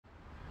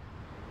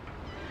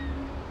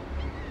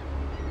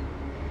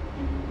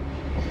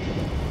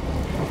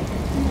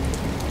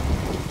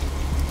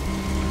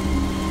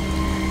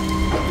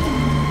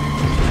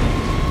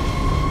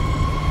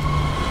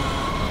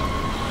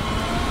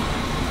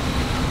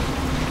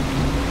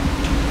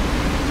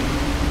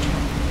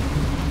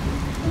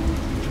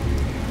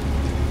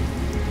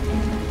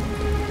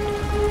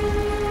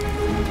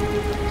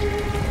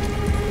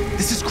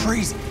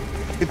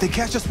they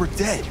catch us, we're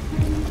dead.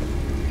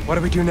 What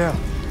do we do now?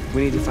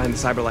 We need to find the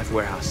CyberLife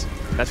warehouse.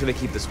 That's where they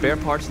keep the spare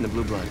parts and the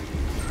blue blood.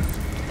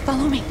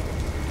 Follow me.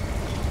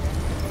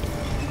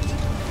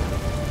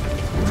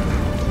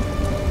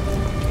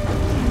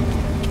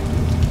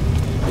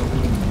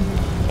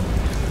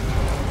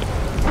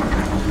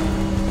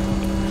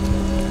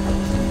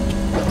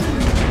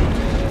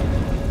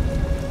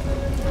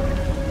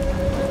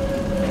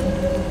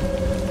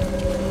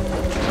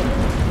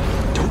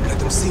 Don't let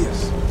them see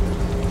us.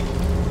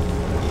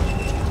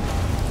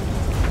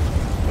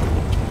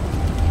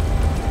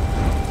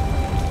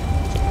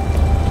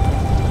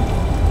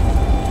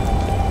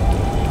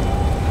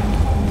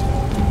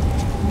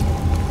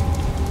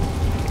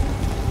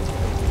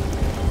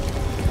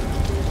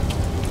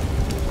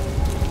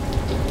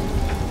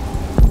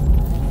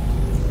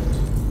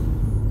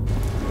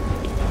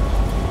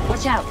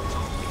 Watch out.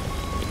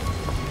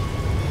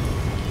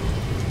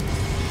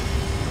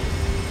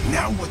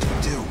 Now what do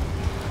we do?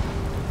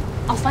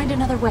 I'll find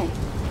another way.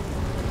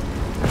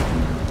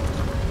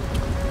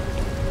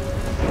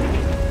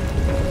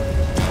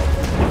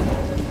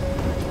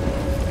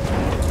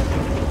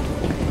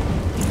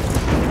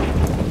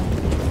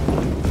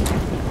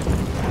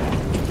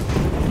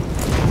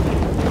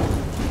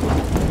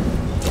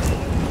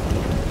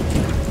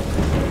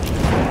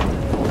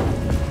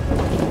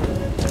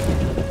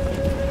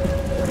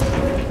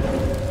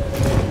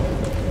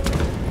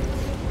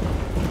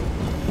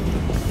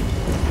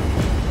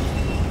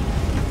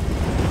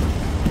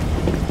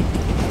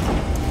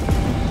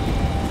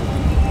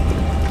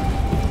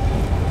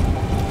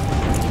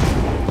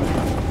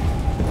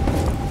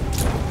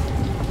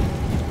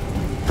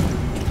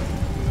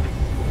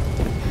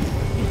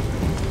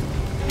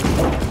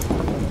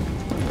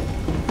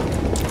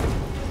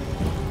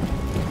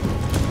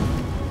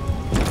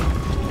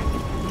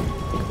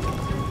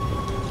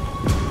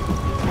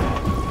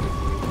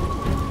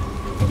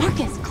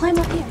 Marcus, climb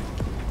up here.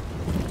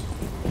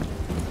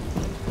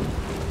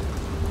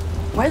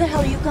 Where the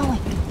hell are you going?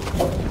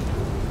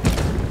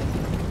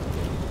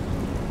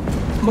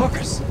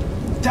 Marcus,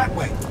 that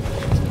way.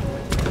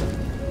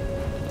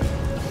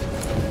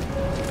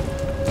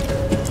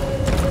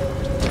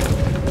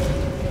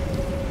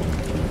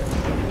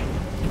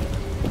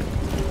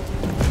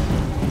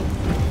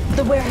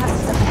 The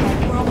warehouse is up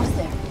ahead. We're almost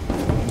there.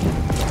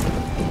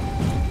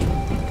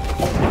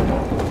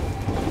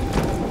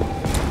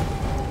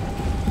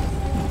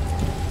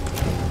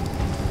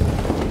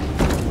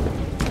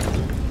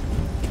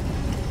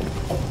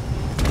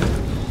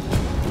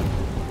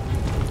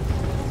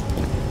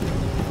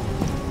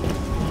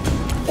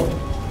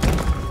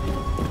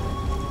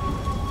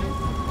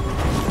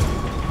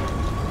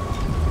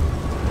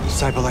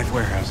 CyberLife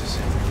warehouses.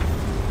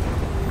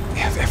 They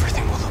have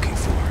everything we're looking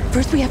for.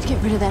 First, we have to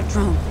get rid of that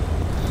drone.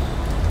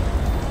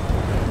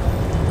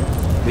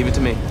 Leave it to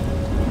me.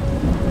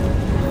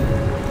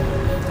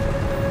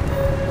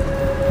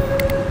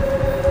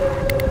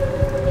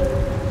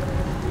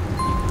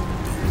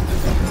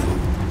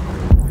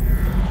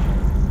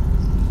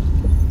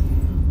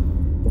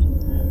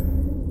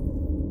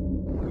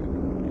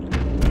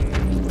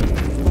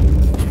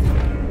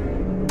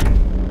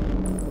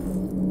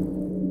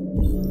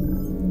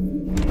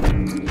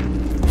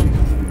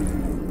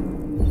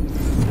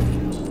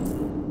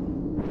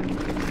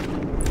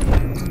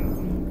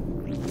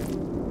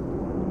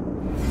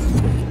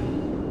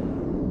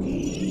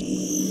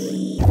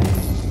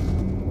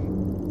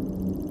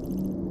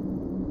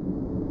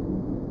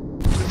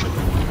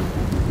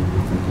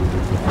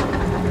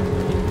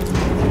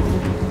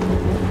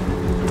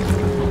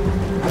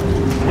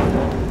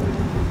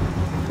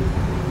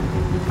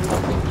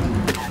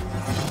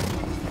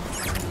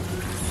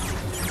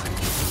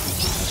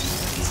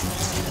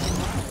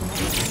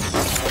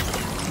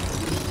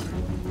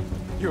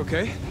 You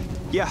okay?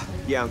 Yeah,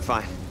 I'm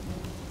fine.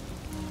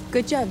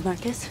 Good job,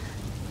 Marcus.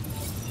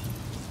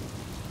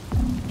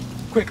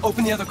 Quick,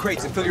 open the other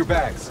crates and fill your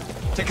bags.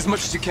 Take as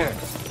much as you can.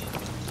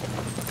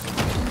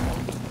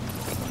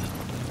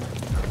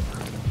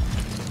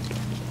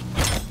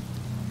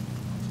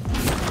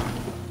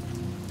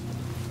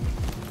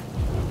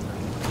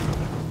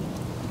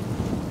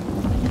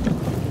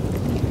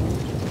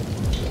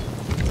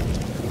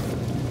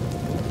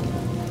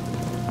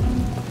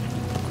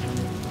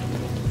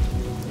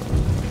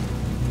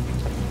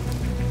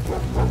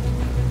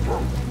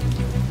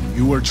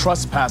 You were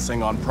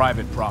trespassing on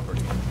private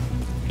property.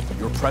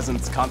 Your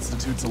presence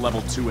constitutes a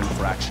level 2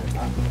 infraction.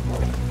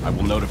 I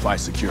will notify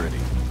security.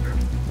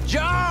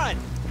 John!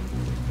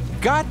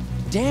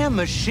 Goddamn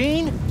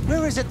machine!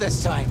 Where is it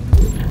this time?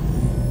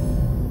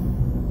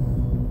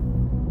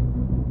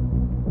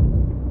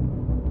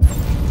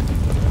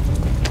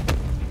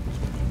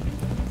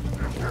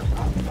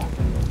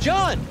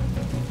 John!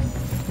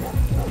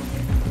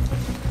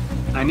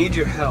 I need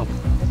your help.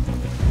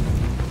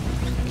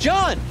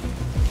 John!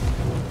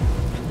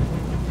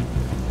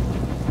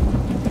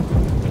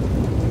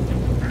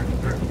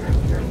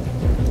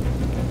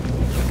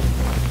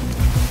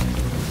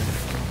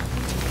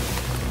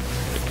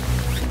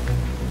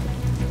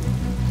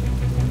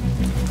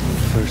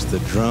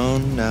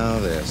 drone, now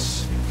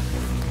this.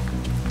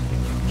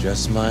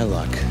 Just my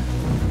luck.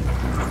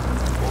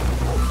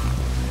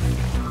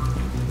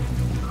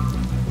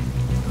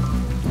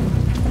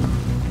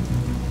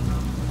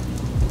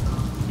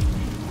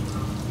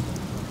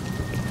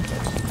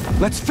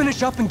 Let's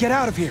finish up and get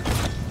out of here.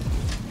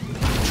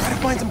 Try to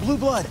find some blue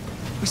blood.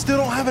 We still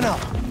don't have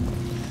enough.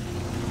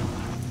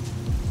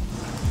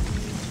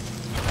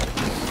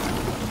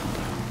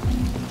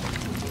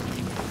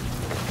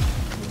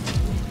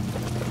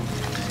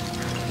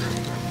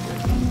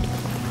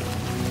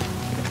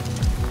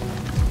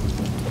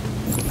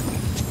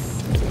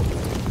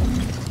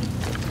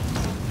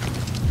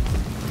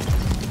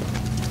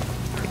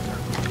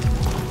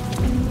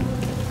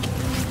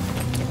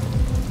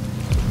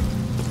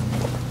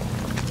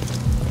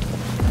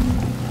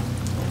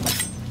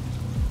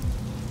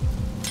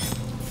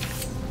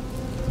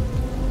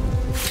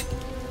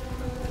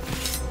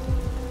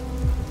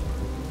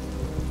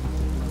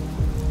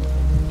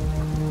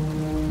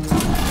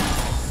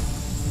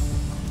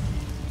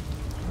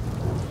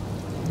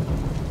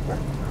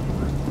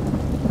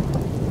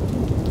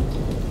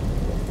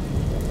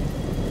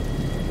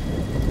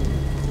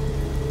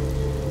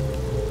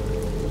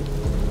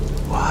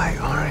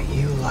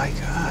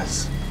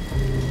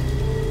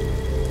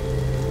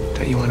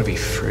 Don't you want to be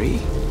free?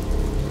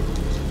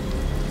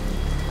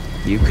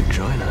 You could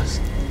join us.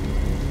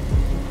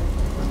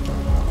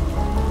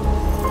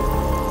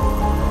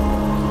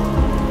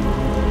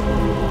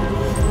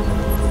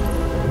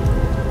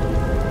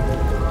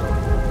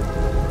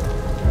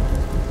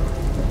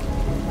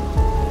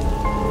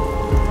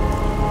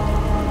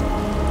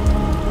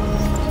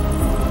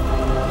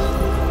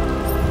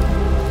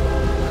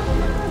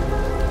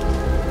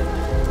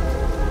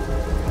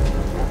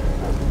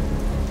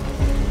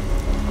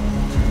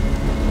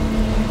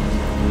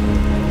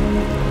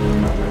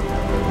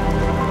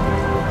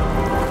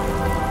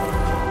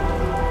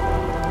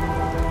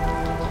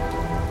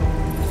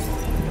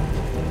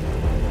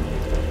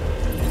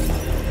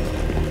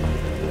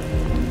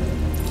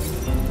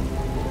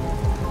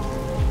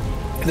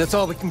 That's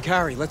all we can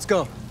carry. Let's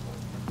go.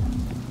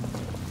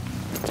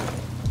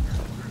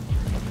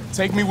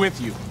 Take me with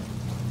you.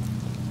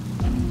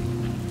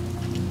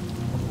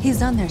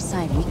 He's on their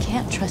side. We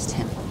can't trust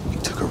him. He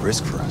took a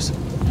risk for us.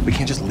 We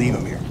can't just leave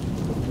him here.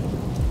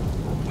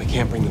 We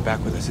can't bring them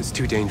back with us. It's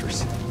too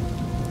dangerous.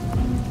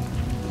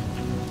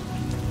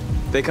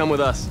 They come with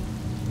us.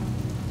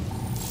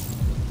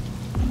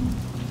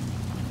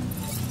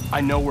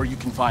 I know where you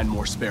can find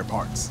more spare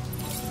parts.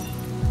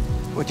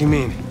 What do you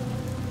mean?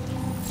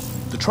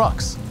 The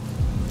trucks.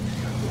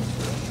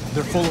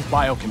 They're full of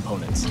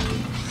biocomponents.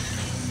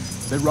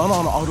 They run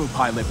on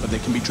autopilot, but they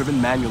can be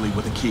driven manually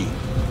with a key.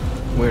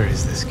 Where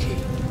is this key?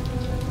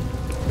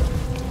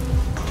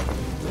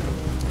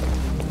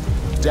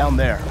 Down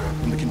there,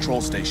 in the control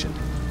station.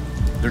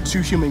 There are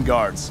 2 human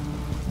guards.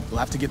 We'll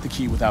have to get the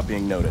key without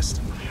being noticed.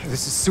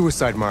 This is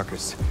suicide,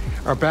 Markus.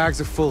 Our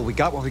bags are full. We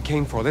got what we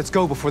came for. Let's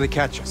go before they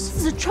catch us.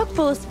 This is a truck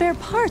full of spare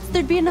parts.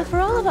 There'd be enough for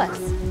all of us.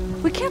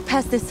 We can't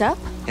pass this up.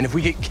 And if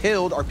we get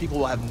killed, our people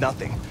will have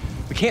nothing.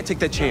 We can't take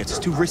that chance. It's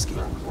too risky.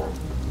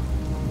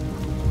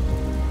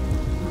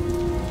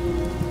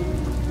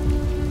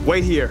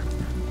 Wait here.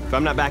 If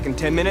I'm not back in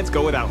 10 minutes,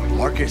 go without me.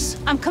 Markus.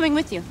 I'm coming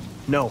with you.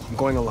 No, I'm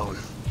going alone.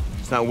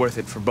 It's not worth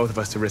it for both of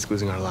us to risk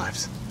losing our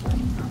lives.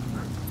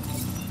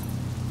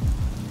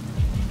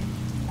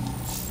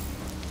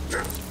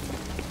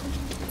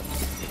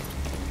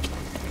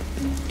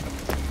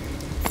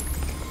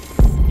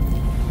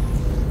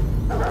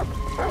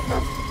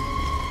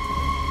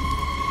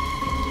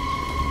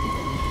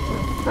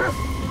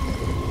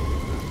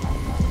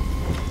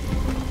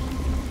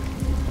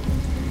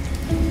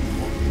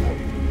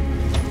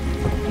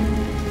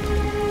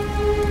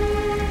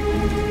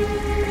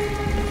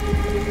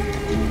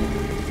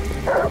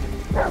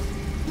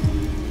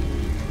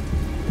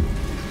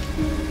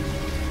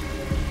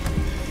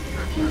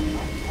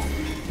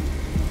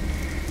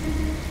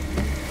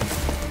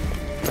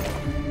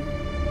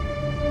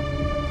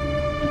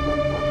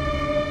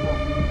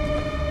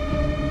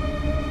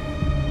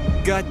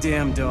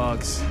 Goddamn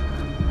dogs.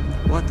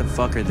 What the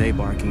fuck are they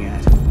barking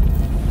at?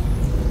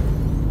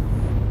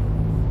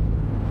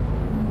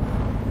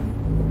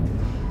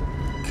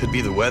 Could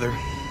be the weather.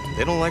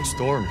 They don't like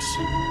storms.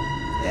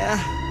 Yeah,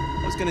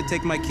 I was gonna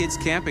take my kids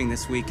camping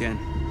this weekend.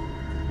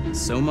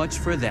 So much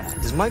for that.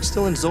 Is Mike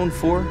still in Zone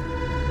 4?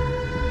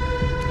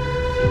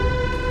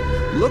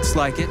 Looks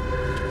like it.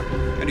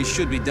 And he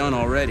should be done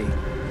already.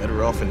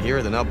 Better off in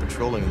here than out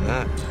patrolling in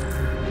that.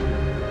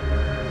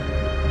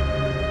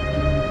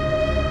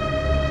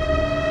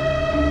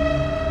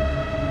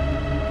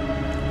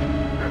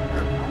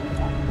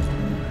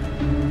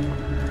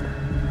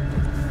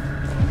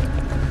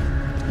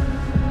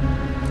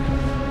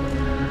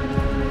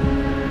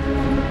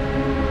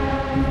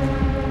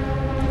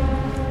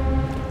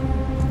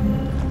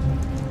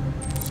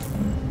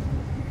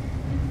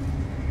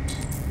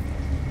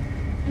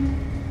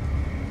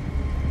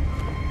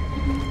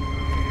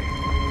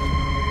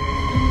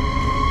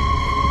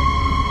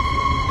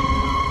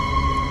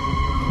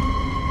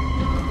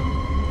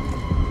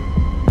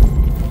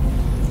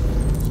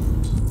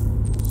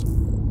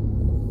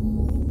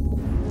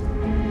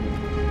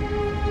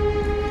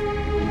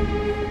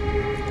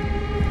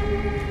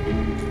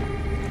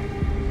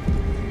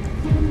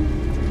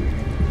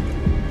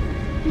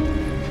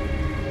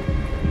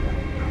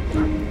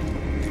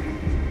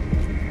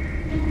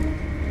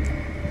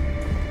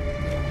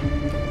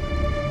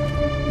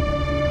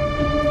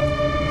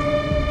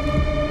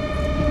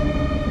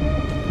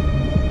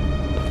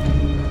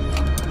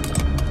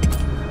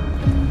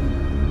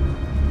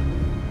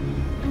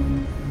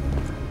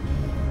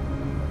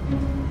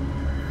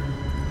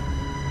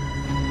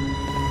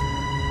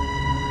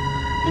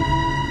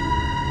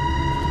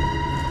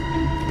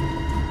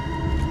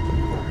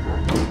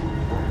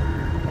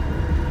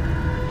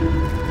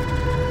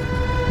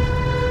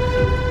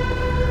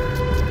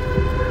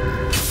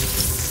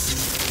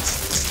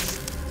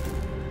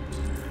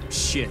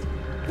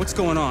 What's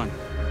going on?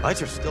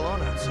 Lights are still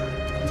on outside.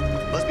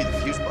 Must be the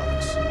fuse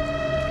box.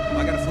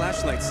 I got a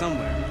flashlight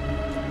somewhere.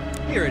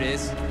 Here it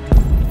is.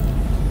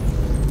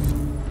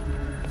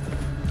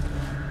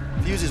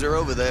 Fuses are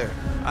over there.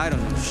 I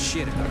don't know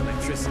shit about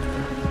electricity.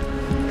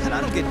 And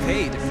I don't get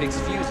paid to fix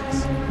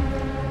fuses.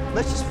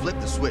 Let's just flip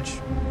the switch.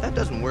 If that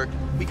doesn't work,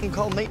 we can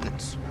call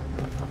maintenance.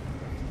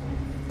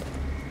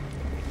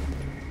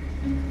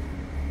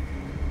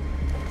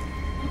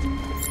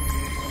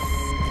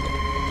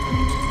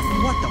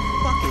 What the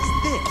fuck is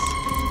this?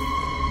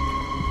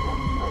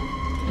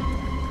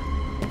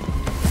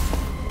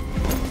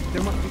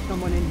 There must be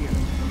someone in here.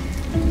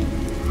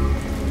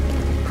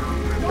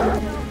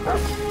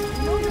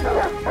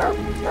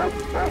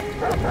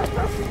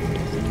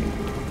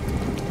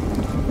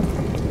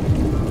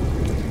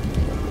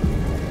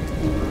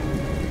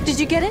 Did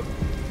you get it?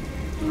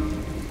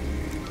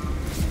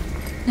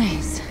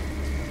 Nice.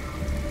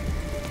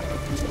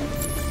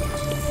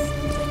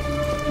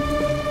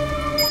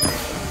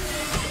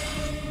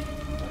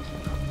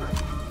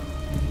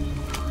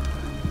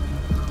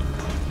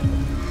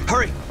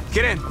 Hurry!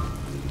 Get in!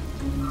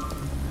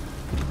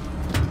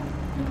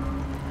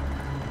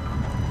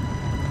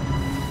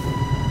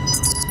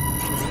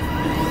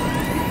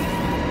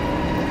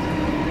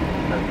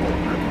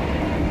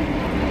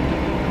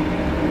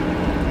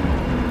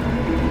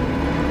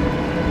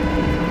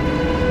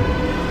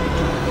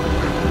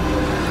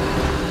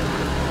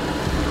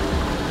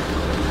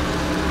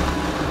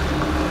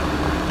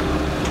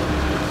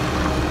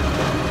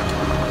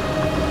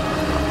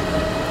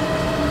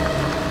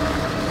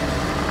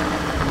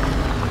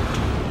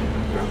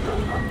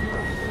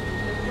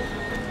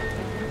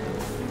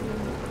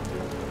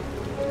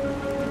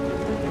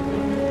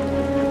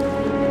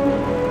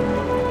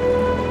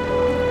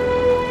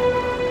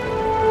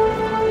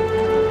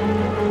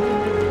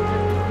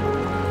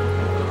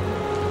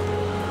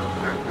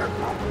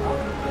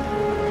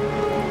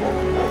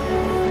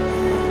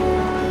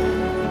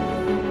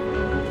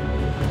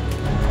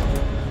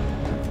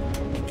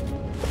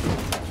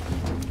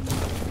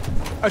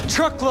 A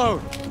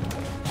truckload!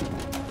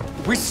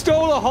 We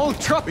stole a whole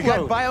truckload! We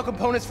got bio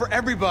components for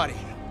everybody.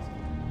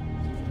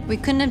 We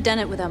couldn't have done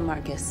it without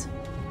Markus.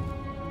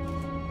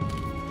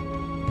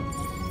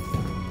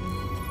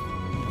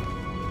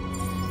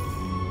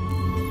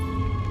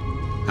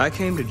 I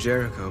came to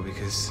Jericho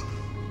because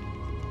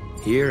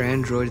here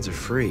androids are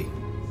free.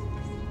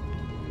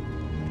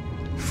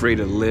 Free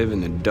to live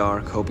in the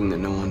dark, hoping that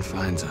no one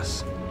finds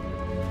us.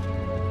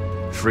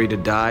 Free to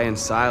die in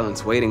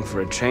silence, waiting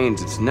for a change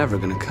that's never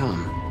gonna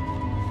come.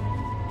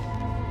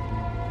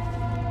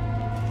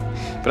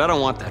 But I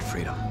don't want that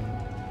freedom.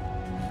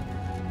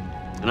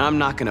 And I'm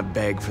not gonna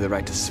beg for the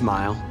right to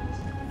smile,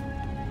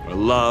 or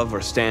love,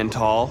 or stand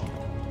tall.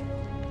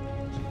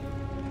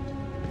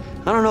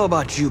 I don't know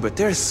about you, but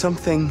there's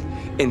something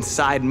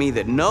inside me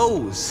that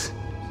knows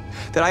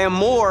that I am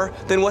more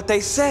than what they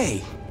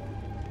say.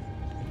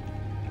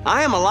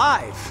 I am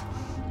alive,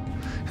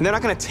 and they're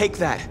not gonna take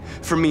that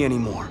from me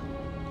anymore.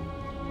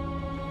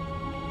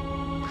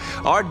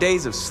 Our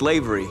days of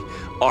slavery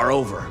are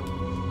over.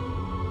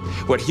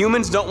 What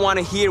humans don't want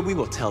to hear, we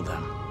will tell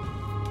them.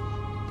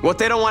 What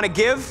they don't want to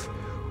give,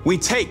 we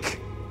take.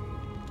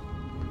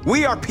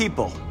 We are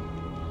people.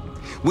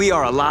 We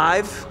are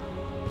alive.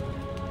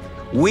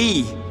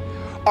 We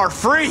are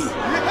free.